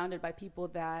be surrounded by people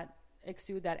that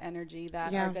exude that energy,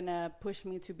 that are gonna push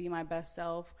me to be my best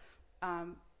self,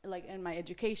 like in my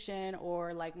education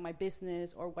or like my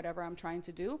business or whatever I'm trying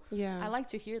to do. I like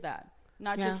to hear that,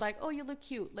 not just like, oh, you look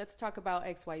cute, let's talk about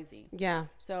XYZ.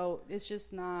 So it's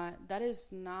just not, that is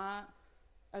not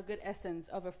a good essence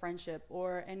of a friendship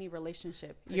or any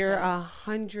relationship. You're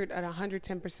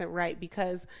 110% right,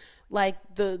 because like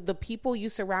the people you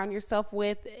surround yourself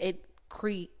with, it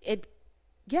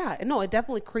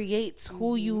definitely creates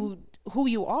who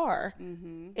you are.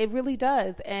 It really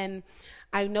does. And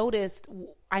I noticed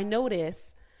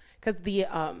because the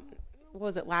what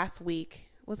was it, last week?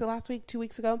 Was it last week? 2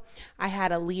 weeks ago? I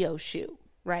had a Leo shoot,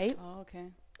 right? Oh, okay.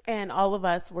 And all of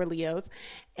us were Leos,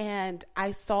 and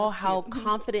I saw how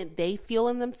confident they feel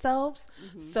in themselves.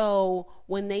 So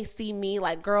when they see me,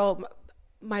 like, girl,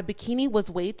 my bikini was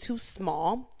way too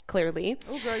small. Clearly.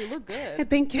 Oh, girl, you look good.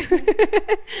 Thank you.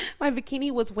 My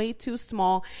bikini was way too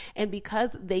small. And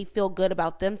because they feel good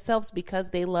about themselves, because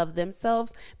they love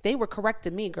themselves, they were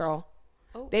correcting me, girl.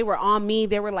 Oh. They were on me.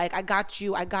 They were like, I got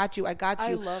you. I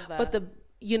love that. But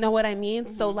you know what I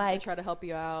mean? So like, I try to help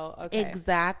you out. Okay.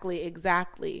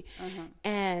 Exactly.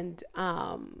 And,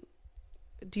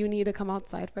 do you need to come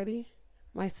outside, Freddie?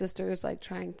 My sister is like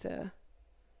trying to,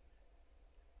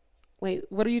 wait,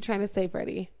 what are you trying to say,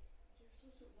 Freddie?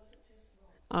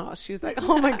 Oh, she's like,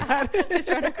 oh my God. She's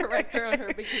trying to correct her on her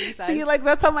bikini size. See, like,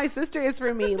 that's how my sister is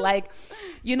for me. Like,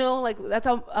 you know, like, that's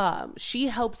how she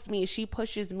helps me. She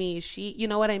pushes me. You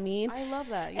know what I mean? I love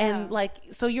that. Yeah. And like,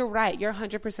 so you're right. You're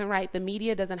 100% right. The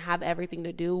media doesn't have everything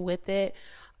to do with it.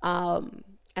 And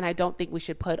I don't think we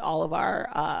should put all of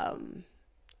our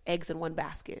eggs in one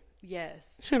basket.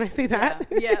 Yes. Should I say that?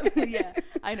 Yeah.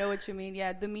 I know what you mean.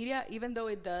 Yeah. The media, even though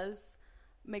it does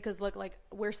make us look like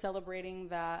we're celebrating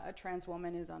that a trans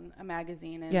woman is on a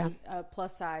magazine and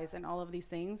plus size and all of these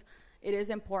things, it is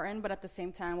important. But at the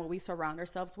same time, what we surround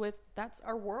ourselves with, that's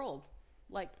our world.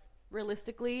 Like,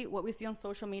 realistically, what we see on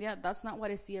social media, that's not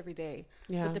what I see every day.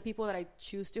 But the people that I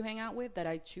choose to hang out with, that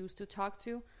I choose to talk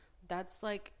to, that's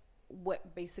like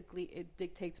what basically it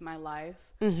dictates my life.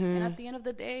 And at the end of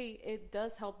the day, it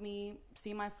does help me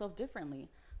see myself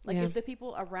differently. Like, if the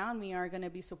people around me are going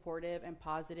to be supportive and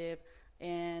positive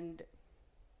and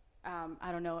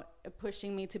I don't know,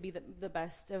 pushing me to be the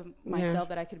best of myself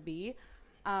that I could be,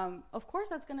 of course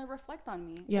that's going to reflect on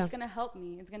me. It's going to help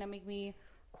me. It's going to make me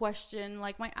question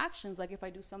like my actions. Like, if I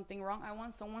do something wrong, I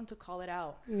want someone to call it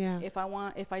out. If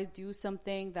I do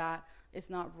something that is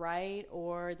not right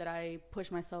or that I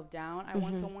push myself down, I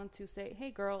want someone to say,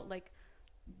 hey girl, like,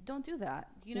 don't do that,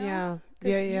 you know?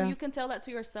 You can tell that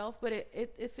to yourself, but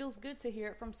it feels good to hear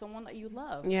it from someone that you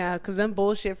love. Because them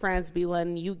bullshit friends be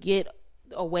letting you get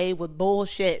away with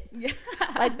bullshit.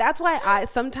 Like, that's why I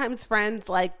sometimes friends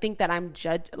like think that I'm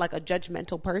like a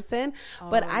judgmental person,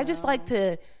 but I just like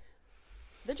to.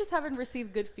 They just haven't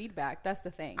received good feedback. That's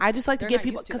the thing. I just like to get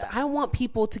people, because I want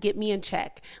people to get me in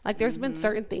check. Like, there's been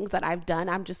certain things that I've done.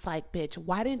 I'm just like, bitch,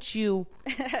 why didn't you,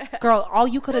 girl, all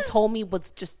you could have told me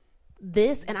was just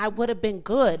this and I would have been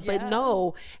good. But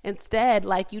no, instead,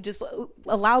 like, you just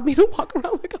allowed me to walk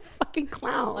around like a fucking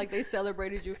clown. Like, they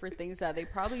celebrated you for things that they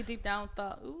probably deep down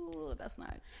thought, ooh, that's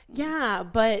not. Yeah,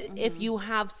 but if you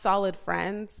have solid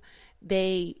friends,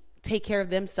 they take care of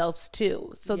themselves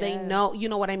too. So they know, you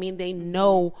know what I mean? They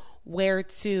know where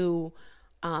to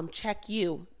check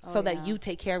you so that you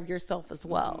take care of yourself as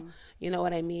well. You know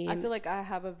what I mean? I feel like I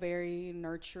have a very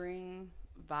nurturing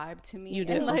vibe to me. You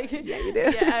do. And like, yeah, you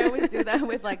do. Yeah, I always do that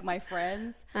with like my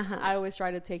friends. Uh-huh. I always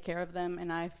try to take care of them,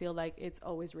 and I feel like it's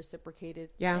always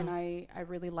reciprocated. Yeah. And I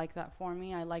really like that for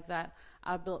me. I like that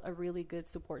I built a really good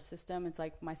support system. It's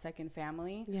like my second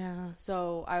family. Yeah.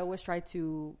 So I always try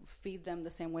to feed them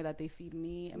the same way that they feed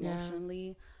me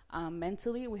emotionally.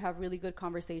 Mentally, we have really good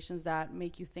conversations that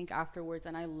make you think afterwards,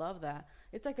 and I love that.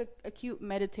 It's like a cute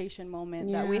meditation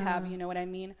moment that we have, you know what I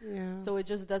mean? Yeah. So it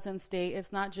just doesn't stay,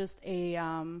 it's not just a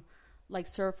like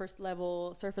surface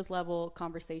level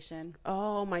conversation.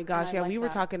 Oh my gosh, yeah, like we were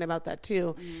that. talking about that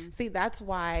too. See, that's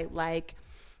why like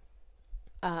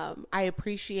I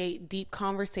appreciate deep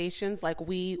conversations like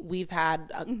we've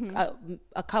had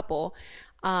a couple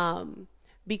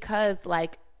because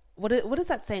like what is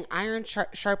that saying? Iron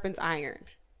sharpens iron.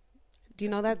 Do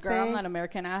you know that Girl, saying? I'm not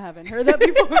American. I haven't heard that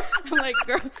before. I'm like,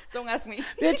 girl, don't ask me.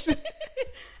 Bitch.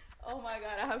 Oh my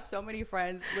God, I have so many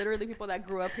friends, literally people that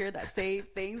grew up here that say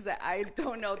things that I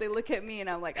don't know. They look at me and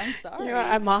I'm like, I'm sorry. You know,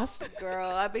 I'm lost. Girl,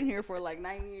 I've been here for like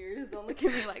 9 years. Don't look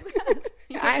at me like that.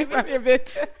 I'm from your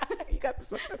bitch. You got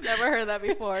this one. Never heard that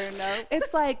before, no.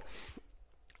 It's like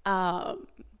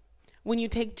when you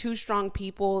take two strong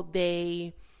people,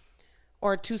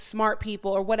 or two smart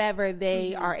people or whatever,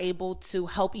 they are able to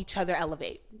help each other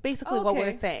elevate. Basically what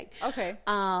we're saying. Okay.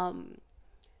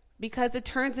 Because it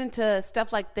turns into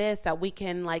stuff like this that we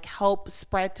can like help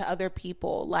spread to other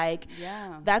people. Like,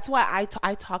 that's why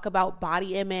I talk about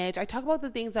body image. I talk about the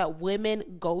things that women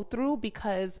go through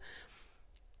because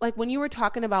like when you were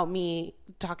talking to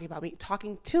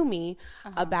me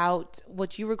about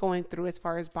what you were going through as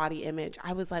far as body image,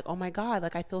 I was like, oh my God,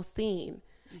 like I feel seen.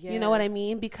 Yes. You know what I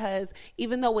mean? Because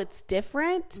even though it's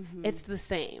different, it's the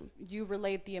same. You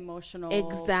relate the emotional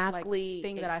exactly like,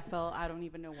 thing that I felt. I don't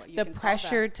even know what you the can pressure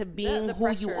call that. to being the who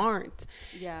pressure. you aren't.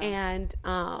 Yeah. And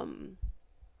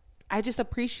I just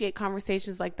appreciate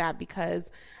conversations like that because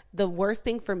the worst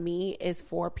thing for me is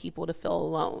for people to feel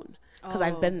alone. Because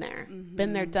I've been there,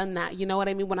 done that. You know what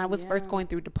I mean? When I was first going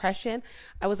through depression,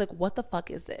 I was like, what the fuck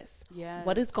is this? Yes.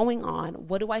 What is going on?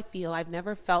 What do I feel? I've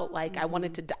never felt like I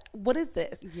wanted to die. What is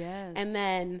this? Yes. And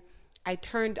then I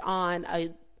turned on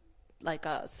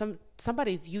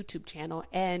somebody's YouTube channel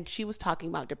and she was talking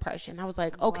about depression. I was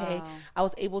like, okay, wow. I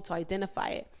was able to identify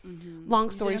it. Long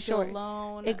story short. Feel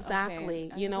alone. Exactly.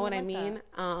 Okay. You know what I mean?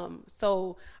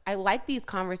 So I like these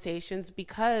conversations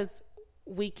because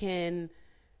we can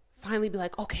finally be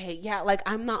like, okay, yeah, like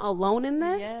I'm not alone in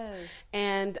this. Yes.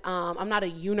 And I'm not a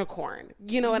unicorn.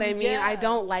 You know what I mean? Yeah. I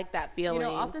don't like that feeling. You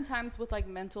know, oftentimes with like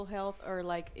mental health or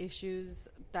like issues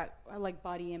that are like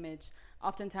body image,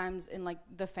 oftentimes in like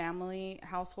the family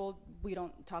household, we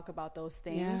don't talk about those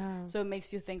things. Yeah. So it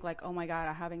makes you think like, oh my God,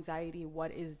 I have anxiety.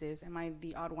 What is this? Am I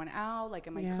the odd one out? Like,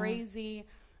 am I crazy?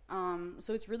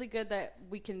 So it's really good that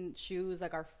we can choose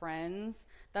like our friends.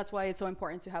 That's why it's so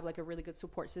important to have like a really good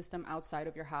support system outside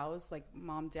of your house, like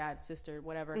mom, dad, sister,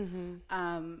 whatever.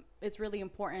 It's really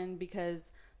important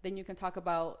because then you can talk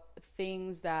about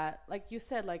things that, like you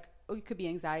said, like, oh, it could be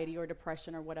anxiety or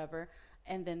depression or whatever.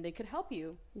 And then they could help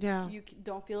you. Yeah. You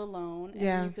don't feel alone.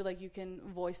 And you feel like you can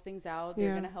voice things out.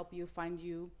 They're going to help you find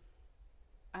you,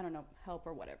 I don't know, help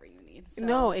or whatever you need. So.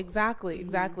 No, exactly.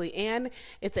 And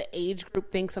it's an age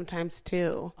group thing sometimes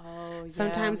too. Oh, yeah.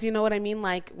 Sometimes, you know what I mean?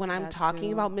 Like when I'm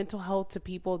talking about mental health to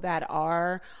people that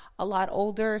are a lot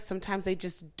older, sometimes they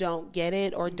just don't get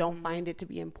it or don't find it to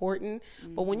be important.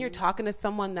 But when you're talking to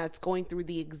someone that's going through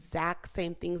the exact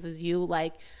same things as you,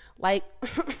 like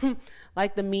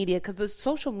the media, because the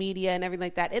social media and everything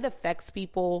like that, it affects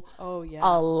people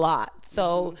a lot.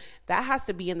 So that has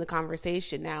to be in the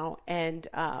conversation now. And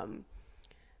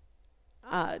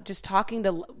just talking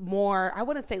to more, I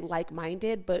wouldn't say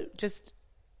like-minded, but just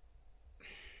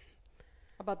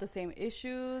about the same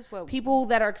issues. People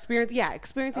that are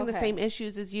experiencing the same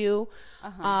issues as you.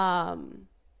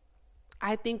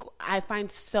 I think I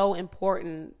find so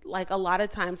important. Like a lot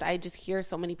of times I just hear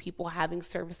so many people having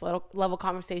surface level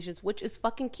conversations, which is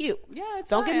fucking cute. Yeah, it's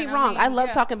Don't fine. get me wrong. I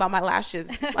love talking about my lashes.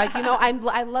 Like, you know,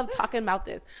 I love talking about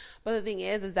this. But the thing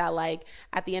is that like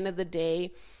at the end of the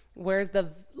day, where's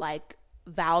the like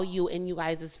value in you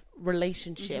guys'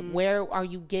 relationship? Where are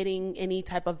you getting any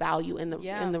type of value in the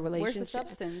relationship? Where's the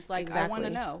substance? Like, I want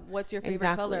to know, what's your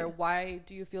favorite color? Why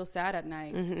do you feel sad at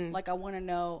night? Like, I want to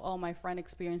know, oh, my friend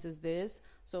experiences this.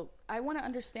 So I want to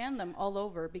understand them all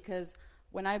over, because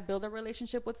when I build a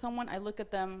relationship with someone, I look at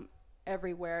them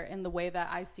everywhere in the way that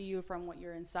I see you from what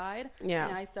you're inside, and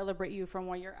I celebrate you from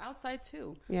what you're outside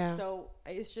too. So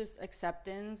it's just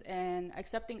acceptance and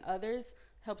accepting others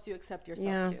helps you accept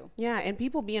yourself too. Yeah, and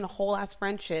people be in whole ass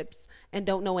friendships and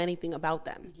don't know anything about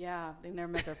them. Yeah, they've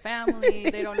never met their family.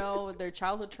 They don't know their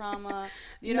childhood trauma.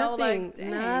 You know, like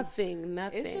nothing.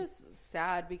 It's just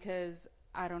sad because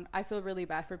I feel really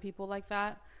bad for people like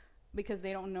that because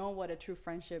they don't know what a true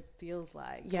friendship feels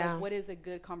like. Yeah. Like, what is a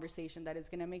good conversation that is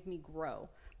going to make me grow?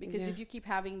 Because if you keep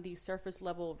having these surface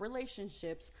level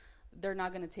relationships, they're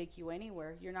not going to take you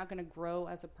anywhere. You're not going to grow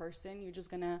as a person. You're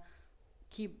just going to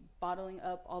keep bottling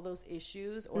up all those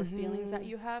issues or feelings that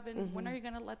you have, and when are you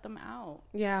going to let them out?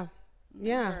 Never.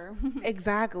 Yeah.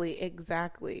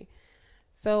 Exactly.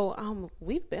 So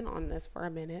we've been on this for a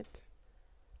minute.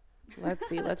 Let's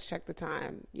see. Let's check the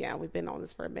time. Yeah, we've been on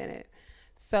this for a minute.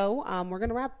 So we're going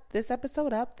to wrap this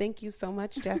episode up. Thank you so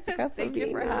much, Jessica, for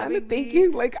being on. Thank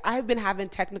you. Like, I've been having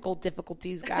technical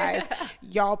difficulties, guys.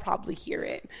 Y'all probably hear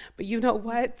it. But you know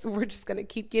what? We're just going to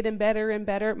keep getting better and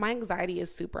better. My anxiety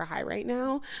is super high right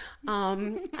now.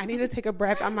 I need to take a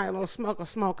breath. I'm my little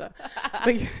smoker.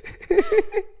 But,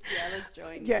 let's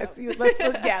join. Yes,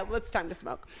 let's time to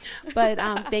smoke. But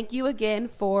thank you again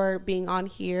for being on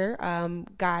here.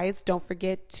 Guys, don't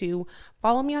forget to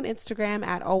follow me on Instagram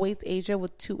at alwaysasia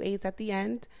with 2 A's at the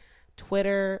end.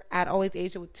 Twitter at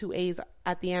alwaysasia with 2 A's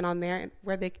at the end on there.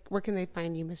 Where can they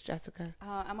find you, Miss Jessica?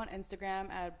 I'm on Instagram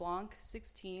at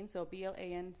Blanc16, so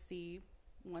BLANC16.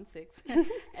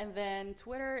 And then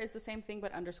Twitter is the same thing,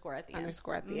 but underscore at the end.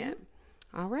 Underscore at the end.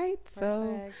 All right. Perfect.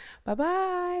 So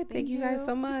bye-bye. Thank you guys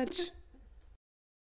so much.